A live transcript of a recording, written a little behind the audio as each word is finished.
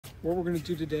What we're going to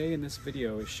do today in this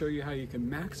video is show you how you can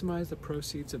maximize the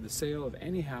proceeds of the sale of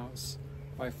any house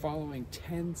by following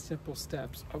 10 simple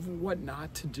steps of what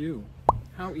not to do.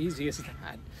 How easy is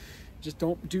that? Just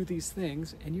don't do these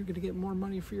things and you're going to get more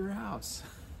money for your house.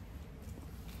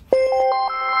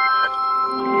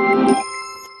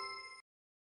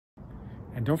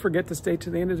 And don't forget to stay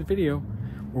to the end of the video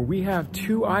where we have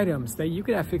 2 items that you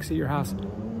can have fixed at your house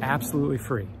absolutely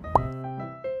free.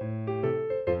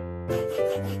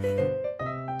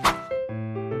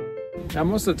 Now,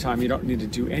 most of the time you don't need to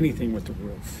do anything with the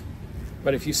roof,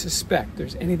 but if you suspect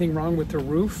there's anything wrong with the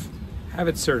roof, have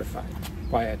it certified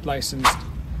by a licensed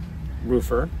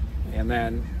roofer, and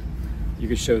then you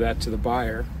can show that to the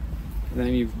buyer, and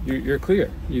then you're clear.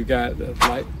 You've got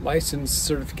the license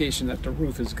certification that the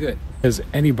roof is good. Because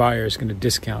any buyer is going to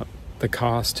discount the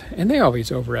cost, and they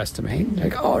always overestimate.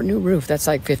 Like, oh, new roof, that's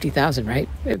like $50,000, right?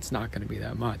 It's not going to be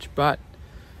that much, but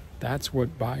that's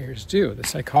what buyers do. The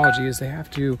psychology is they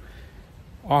have to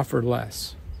offer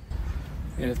less.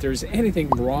 And if there's anything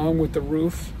wrong with the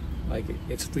roof, like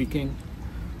it's leaking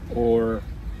or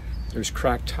there's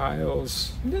cracked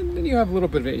tiles, then you have a little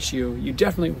bit of an issue. You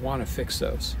definitely want to fix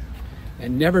those.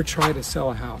 And never try to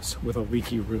sell a house with a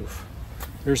leaky roof.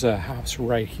 There's a house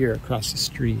right here across the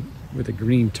street with a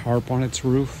green tarp on its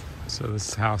roof. So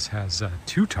this house has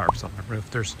 2 tarps on the roof.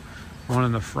 There's one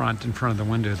in the front, in front of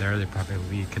the window there, they probably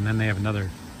leak. And then they have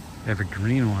a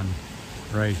green one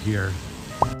right here.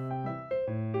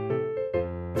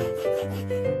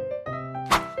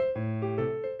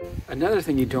 Another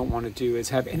thing you don't want to do is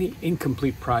have any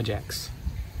incomplete projects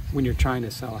when you're trying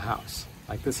to sell a house,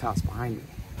 like this house behind me.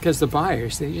 Because the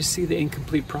buyers, they just see the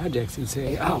incomplete projects and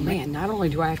say, oh man, not only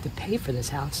do I have to pay for this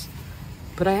house,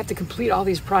 but I have to complete all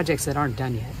these projects that aren't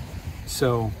done yet.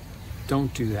 So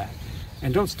don't do that.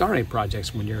 And don't start any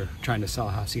projects when you're trying to sell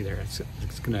a house either. It's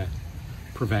going to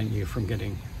prevent you from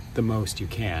getting the most you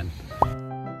can.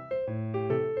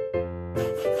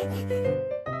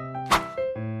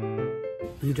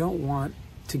 You don't want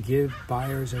to give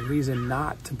buyers a reason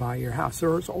not to buy your house.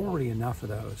 There's already enough of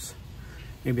those.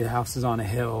 Maybe the house is on a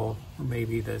hill, or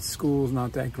maybe the school's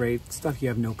not that great, stuff you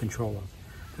have no control of.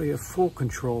 So you have full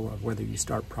control of whether you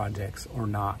start projects or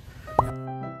not.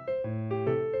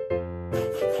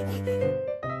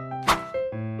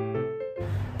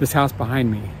 This house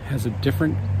behind me has a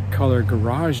different color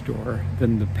garage door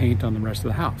than the paint on the rest of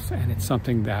the house. And it's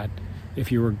something that if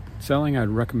you were selling, I'd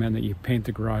recommend that you paint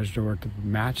the garage door to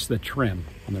match the trim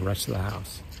on the rest of the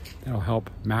house. That'll help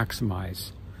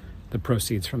maximize the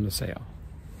proceeds from the sale.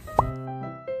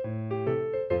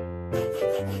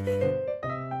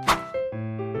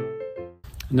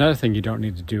 Another thing you don't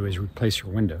need to do is replace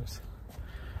your windows.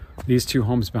 These 2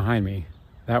 homes behind me,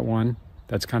 that one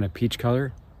that's kind of peach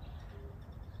color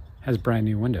has brand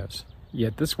new windows.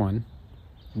 Yet this one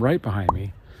right behind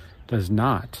me does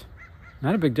not.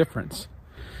 Not a big difference.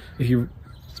 If you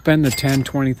spend the $10,000,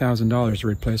 $20,000 to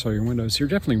replace all your windows, you're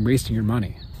definitely wasting your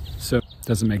money. So it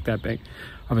doesn't make that big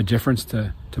of a difference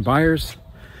to buyers.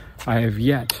 I have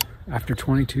yet, after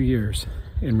 22 years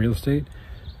in real estate,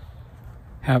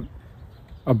 have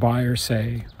a buyer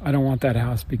say, I don't want that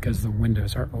house because the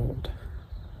windows are old.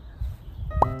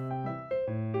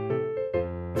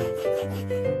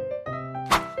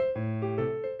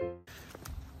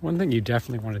 One thing you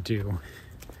definitely want to do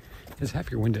is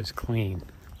have your windows clean.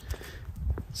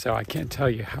 So I can't tell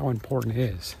you how important it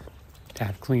is to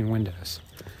have clean windows.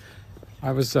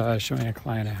 I was showing a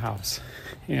client a house,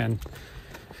 and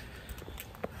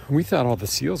we thought all the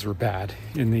seals were bad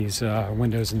in these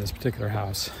windows in this particular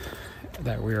house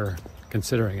that we were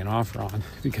considering an offer on,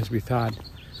 because we thought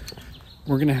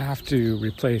we're going to have to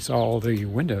replace all the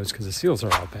windows because the seals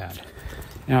are all bad.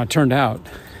 Now it turned out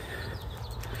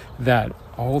that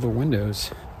all the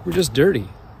windows were just dirty.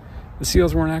 The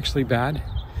seals weren't actually bad.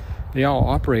 They all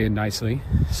operated nicely.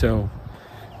 So,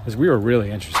 as we were really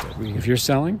interested, if you're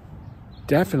selling,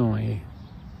 definitely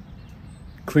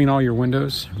clean all your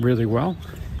windows really well.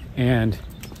 And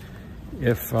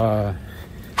if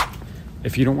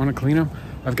you don't want to clean them,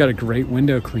 I've got a great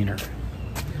window cleaner.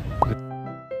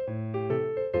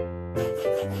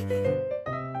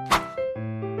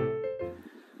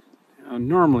 Now,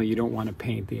 normally you don't want to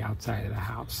paint the outside of the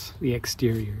house, the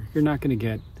exterior. You're not going to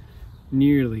get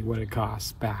nearly what it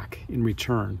costs back in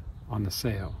return on the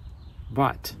sale.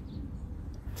 But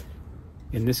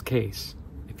in this case,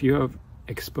 if you have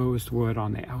exposed wood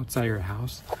on the outside of your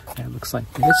house and it looks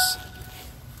like this,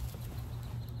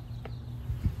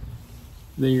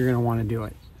 then you're going to want to do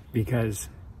it, because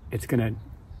it's going to,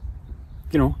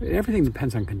 you know, everything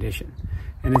depends on condition.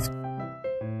 And it's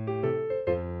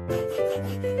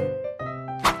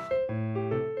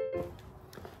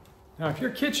Now, if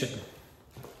your kitchen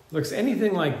looks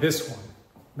anything like this one,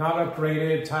 not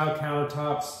upgraded, tile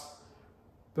countertops,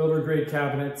 builder grade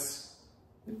cabinets,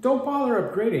 don't bother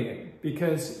upgrading it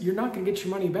because you're not going to get your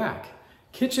money back.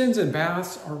 Kitchens and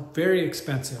baths are very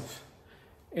expensive.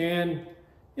 And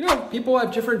you know, people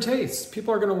have different tastes.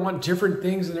 People are going to want different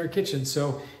things in their kitchen.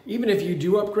 So even if you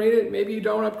do upgrade it, maybe you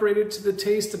don't upgrade it to the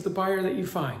taste of the buyer that you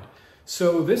find.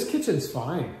 So this kitchen's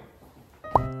fine.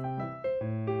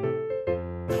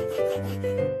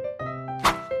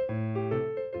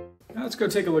 Now let's go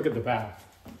take a look at the bath.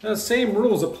 Now the same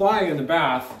rules apply in the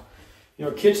bath. You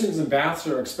know, kitchens and baths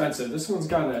are expensive. This one's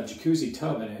got a jacuzzi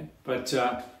tub in it, but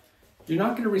you're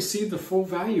not going to receive the full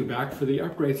value back for the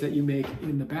upgrades that you make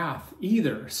in the bath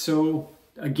either. So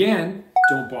again,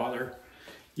 don't bother.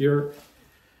 You're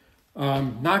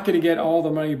not going to get all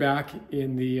the money back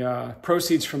in the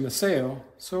proceeds from the sale,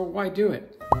 so why do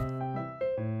it?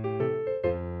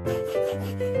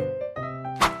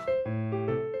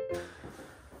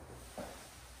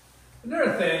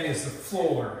 Another thing is the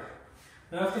floor.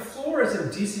 Now, if the floor is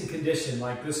in decent condition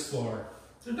like this floor,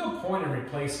 there's no point in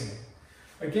replacing it.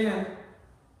 Again,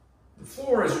 the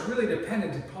floor is really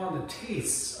dependent upon the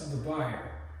tastes of the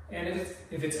buyer. And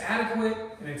if it's adequate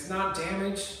and it's not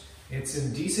damaged, it's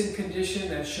in decent condition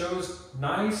that shows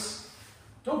nice,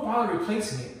 don't bother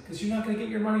replacing it because you're not going to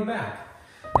get your money back.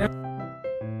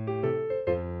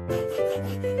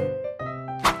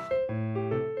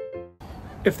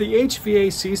 If the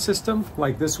HVAC system,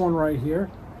 like this one right here,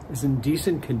 is in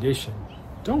decent condition,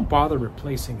 don't bother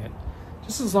replacing it,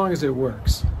 just as long as it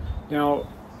works. Now,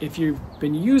 if you've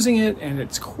been using it and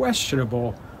it's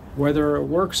questionable whether it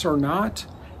works or not,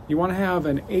 you want to have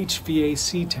an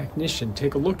HVAC technician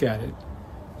take a look at it,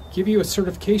 give you a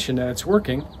certification that it's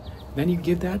working, then you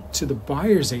give that to the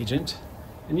buyer's agent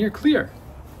and you're clear.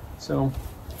 So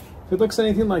if it looks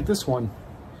anything like this one,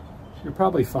 you're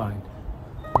probably fine.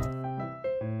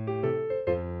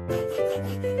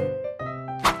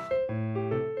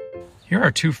 Here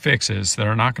are two fixes that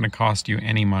are not going to cost you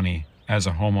any money as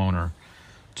a homeowner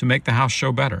to make the house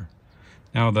show better.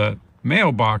 Now, the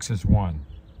mailbox is one.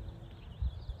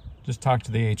 Just talk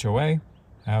to the HOA,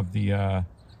 have the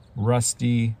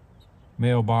rusty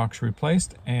mailbox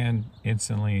replaced, and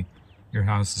instantly your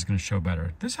house is going to show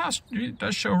better. This house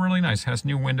does show really nice, has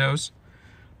new windows,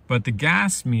 but the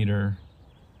gas meter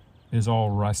is all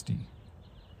rusty.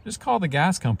 Just call the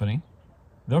gas company.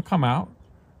 They'll come out,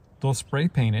 they'll spray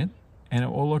paint it, and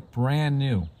it will look brand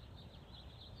new.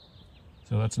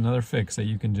 So that's another fix that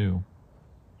you can do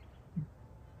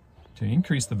to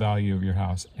increase the value of your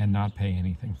house and not pay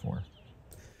anything for.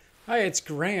 Hi, it's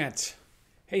Grant.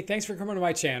 Hey, thanks for coming to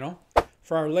my channel.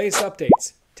 For our latest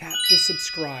updates, tap the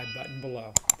subscribe button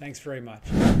below. Thanks very much.